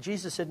outside. But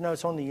Jesus said, no,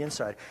 it's on the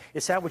inside.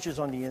 It's that which is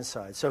on the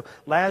inside. So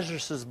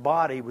Lazarus'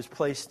 body was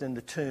placed in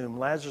the tomb.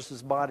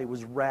 Lazarus' body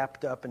was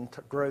wrapped up in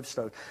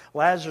gravestone.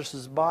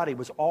 Lazarus' body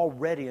was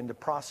already in the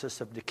process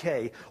of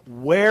decay.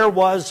 Where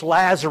was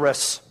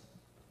Lazarus?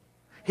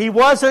 He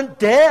wasn't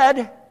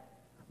dead,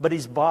 but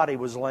his body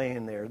was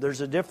laying there. There's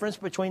a difference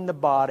between the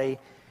body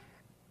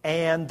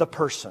and the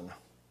person.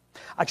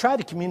 I tried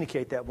to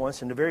communicate that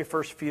once in the very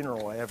first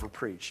funeral I ever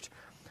preached.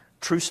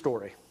 True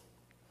story.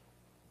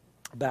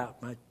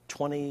 About my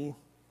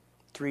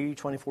 23,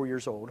 24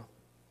 years old.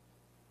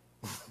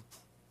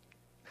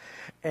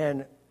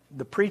 And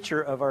the preacher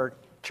of our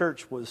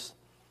church was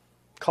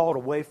called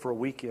away for a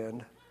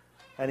weekend,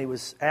 and he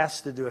was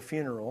asked to do a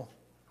funeral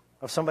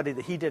of somebody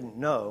that he didn't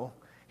know.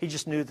 He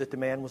just knew that the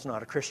man was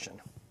not a Christian.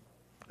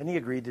 And he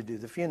agreed to do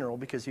the funeral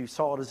because he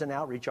saw it as an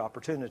outreach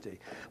opportunity.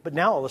 But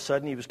now all of a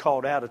sudden he was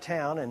called out of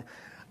town, and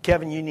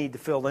Kevin, you need to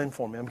fill in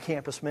for me. I'm a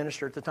campus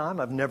minister at the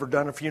time. I've never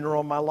done a funeral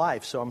in my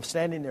life. So I'm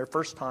standing there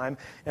first time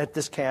at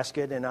this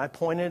casket, and I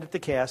pointed at the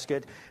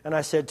casket, and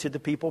I said to the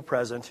people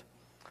present,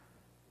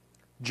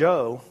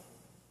 Joe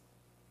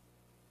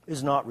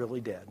is not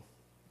really dead.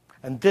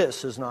 And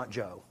this is not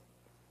Joe.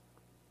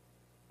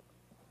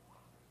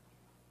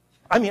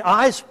 I mean,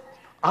 eyes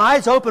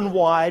open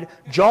wide,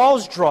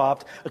 jaws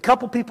dropped. A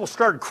couple people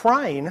started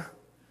crying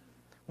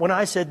when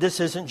I said,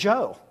 this isn't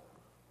Joe.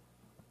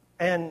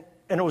 And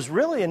it was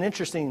really an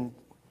interesting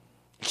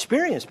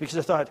experience because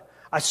I thought,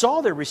 I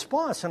saw their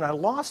response and I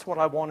lost what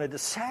I wanted to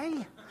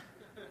say.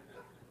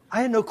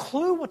 I had no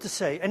clue what to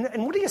say.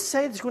 And what do you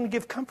say that's going to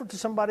give comfort to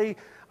somebody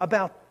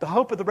about the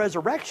hope of the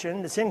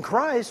resurrection that's in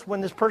Christ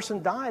when this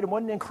person died and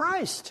wasn't in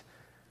Christ?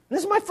 And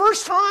this is my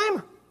first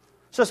time.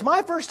 So it's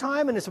my first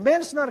time, and it's a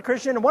man that's not a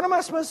Christian, and what am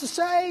I supposed to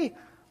say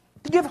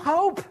to give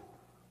hope?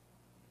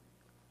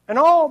 And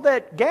all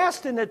that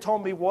Gaston had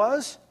told me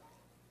was,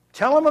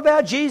 tell him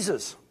about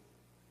Jesus.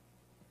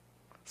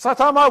 So I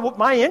thought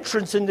my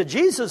entrance into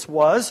Jesus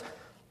was,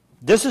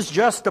 this is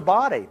just a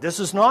body. This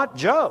is not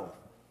Joe.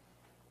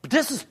 But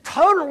this is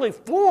totally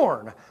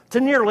foreign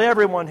to nearly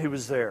everyone who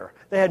was there.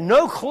 They had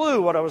no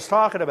clue what I was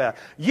talking about.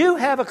 You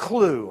have a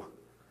clue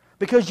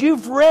because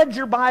you've read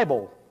your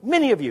Bible.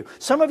 Many of you.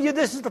 Some of you,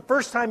 this is the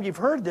first time you've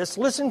heard this.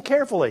 Listen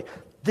carefully.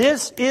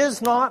 This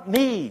is not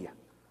me.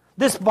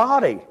 This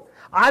body.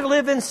 I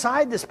live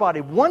inside this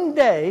body. One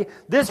day,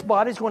 this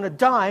body's going to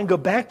die and go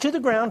back to the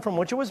ground from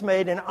which it was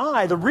made, and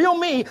I, the real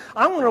me,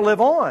 I'm going to live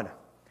on.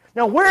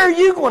 Now, where are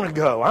you going to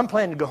go? I'm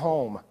planning to go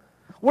home.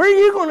 Where are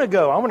you going to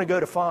go? I'm going to go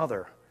to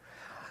Father.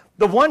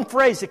 The one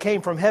phrase that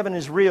came from heaven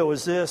is real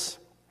is this,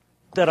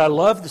 that I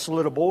love this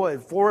little boy.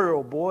 The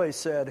 4-year-old boy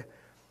said,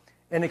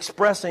 in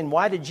expressing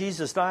why did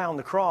Jesus die on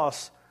the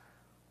cross,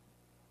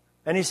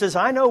 and he says,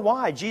 I know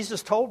why.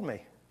 Jesus told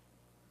me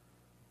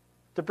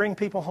to bring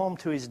people home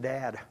to his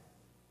dad.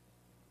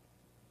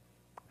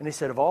 And he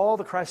said, of all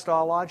the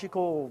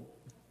Christological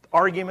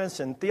arguments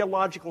and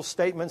theological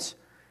statements,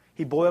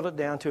 he boiled it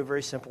down to a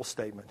very simple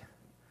statement.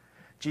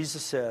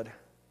 Jesus said,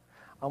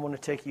 I want to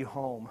take you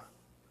home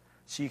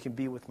so you can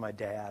be with my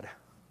dad.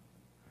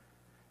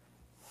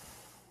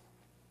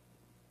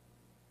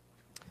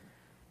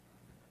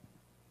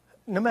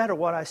 No matter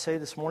what I say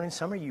this morning,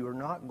 some of you are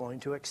not going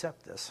to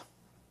accept this.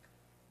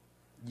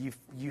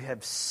 You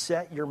have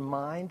set your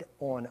mind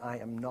on, I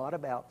am not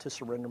about to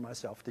surrender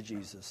myself to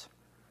Jesus.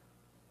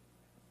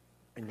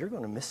 And you're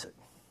going to miss it.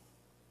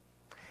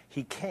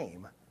 He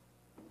came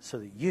so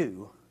that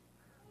you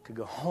could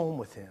go home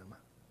with him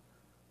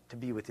to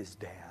be with his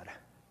dad.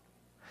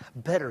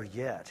 Better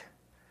yet,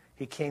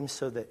 he came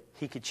so that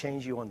he could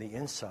change you on the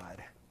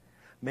inside,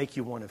 make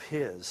you one of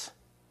his.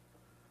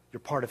 You're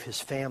part of his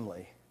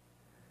family.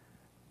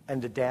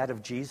 And the dad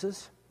of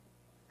Jesus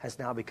has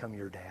now become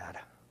your dad.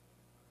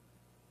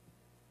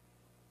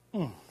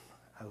 I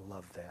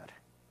love that.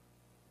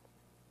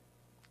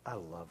 I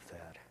love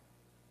that.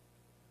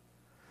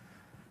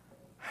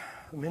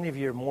 Many of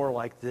you are more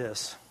like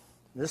this.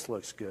 This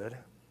looks good.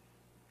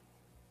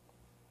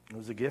 It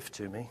was a gift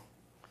to me.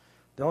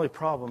 The only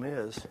problem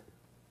is,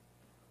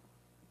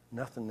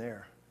 nothing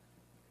there.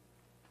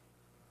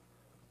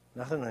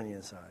 Nothing on the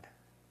inside.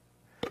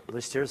 At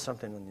least here's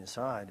something on the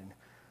inside.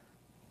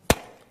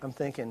 And I'm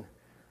thinking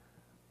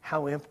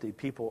how empty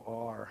people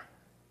are.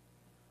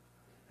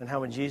 And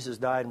how when Jesus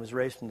died and was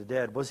raised from the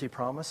dead, what does he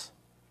promise?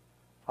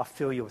 I'll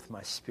fill you with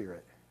my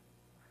Spirit.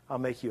 I'll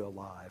make you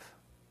alive.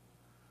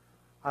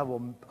 I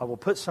will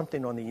put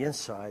something on the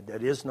inside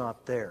that is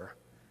not there.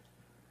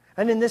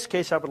 And in this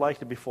case, I would like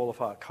to be full of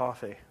hot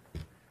coffee.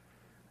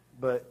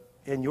 But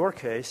in your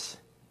case,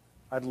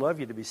 I'd love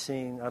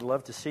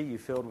to see you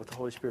filled with the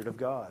Holy Spirit of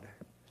God.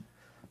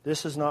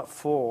 This is not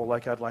full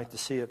like I'd like to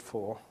see it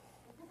full.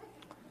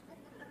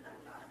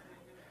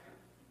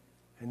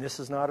 And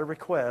this is not a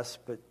request,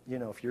 but,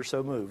 if you're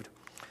so moved.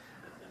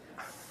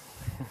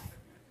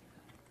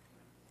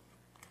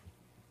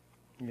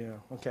 Yeah,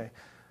 okay.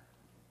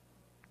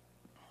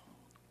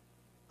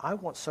 I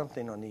want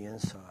something on the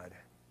inside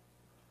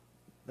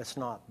that's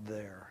not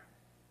there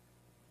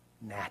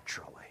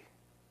naturally.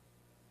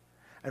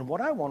 And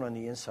what I want on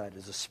the inside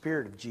is the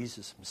Spirit of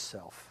Jesus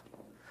himself,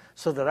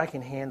 so that I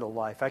can handle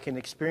life. I can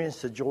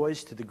experience the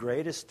joys to the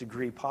greatest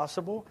degree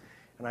possible,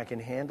 and I can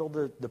handle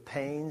the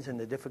pains and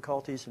the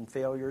difficulties and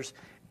failures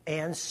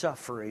and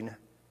suffering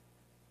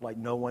like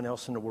no one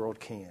else in the world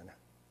can.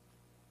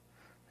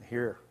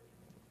 Here,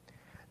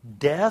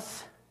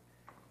 death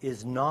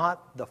is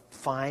not the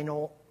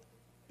final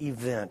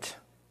event.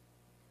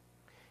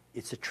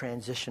 It's a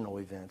transitional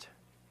event.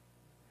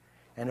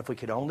 And if we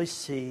could only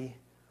see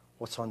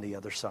what's on the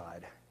other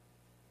side.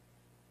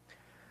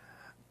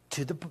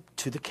 To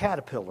the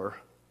caterpillar,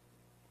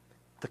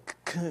 the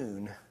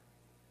cocoon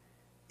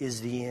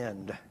is the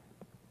end.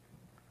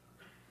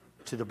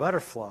 To the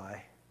butterfly,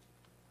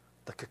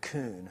 the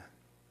cocoon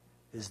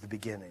is the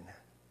beginning.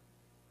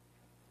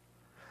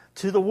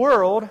 To the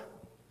world,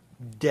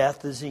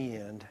 death is the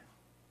end.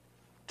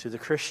 To the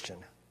Christian,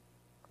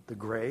 the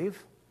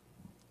grave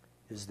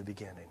is the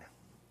beginning.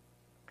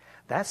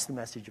 That's the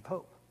message of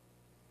hope.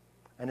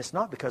 And it's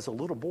not because a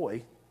little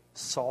boy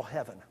saw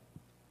heaven.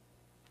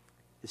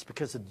 It's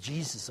because of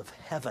Jesus of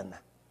heaven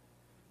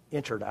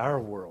entered our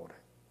world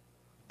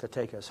to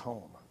take us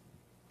home,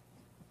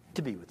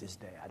 to be with his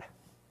dad.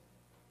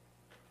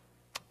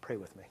 Pray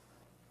with me.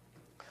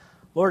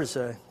 Lord, as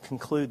I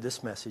conclude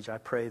this message, I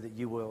pray that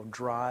you will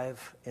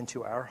drive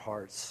into our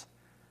hearts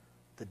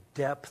the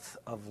depth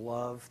of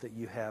love that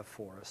you have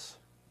for us.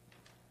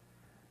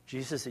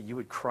 Jesus, that you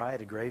would cry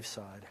at a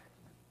graveside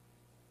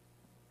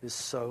is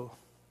so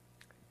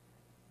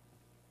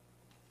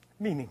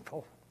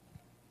meaningful.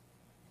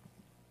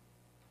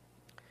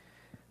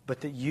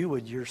 But that you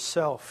would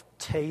yourself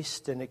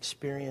taste and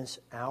experience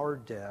our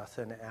death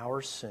and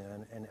our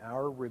sin and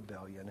our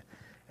rebellion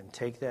and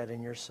take that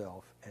in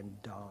yourself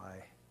and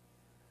die.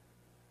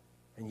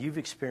 And you've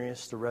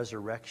experienced the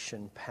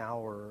resurrection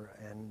power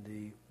and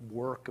the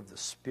work of the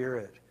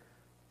Spirit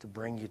to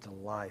bring you to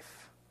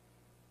life.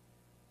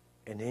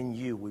 And in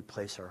you we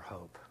place our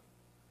hope.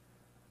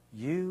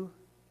 You,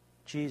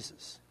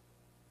 Jesus,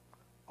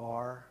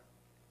 are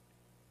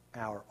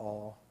our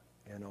all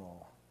in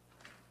all.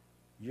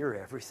 You're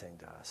everything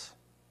to us.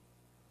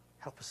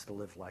 Help us to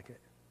live like it.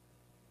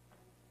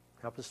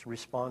 Help us to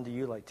respond to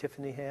you like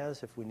Tiffany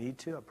has if we need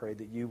to. I pray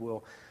that you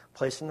will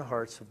place in the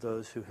hearts of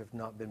those who have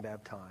not been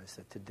baptized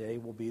that today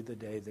will be the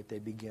day that they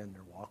begin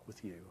their walk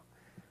with you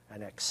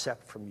and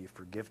accept from you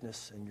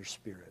forgiveness and your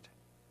Spirit.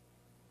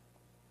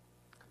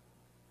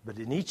 But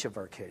in each of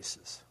our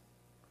cases,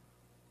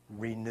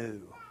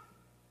 renew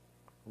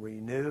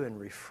and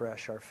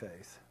refresh our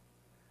faith.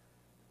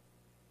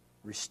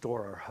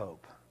 Restore our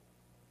hope.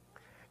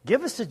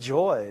 Give us the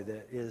joy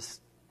that is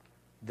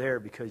there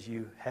because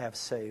you have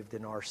saved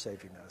and are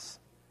saving us.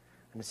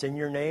 And it's in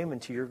your name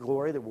and to your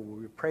glory that we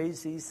will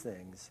praise these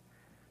things.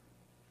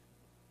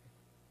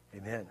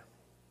 Amen.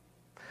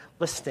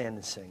 Let's stand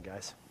and sing,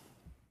 guys.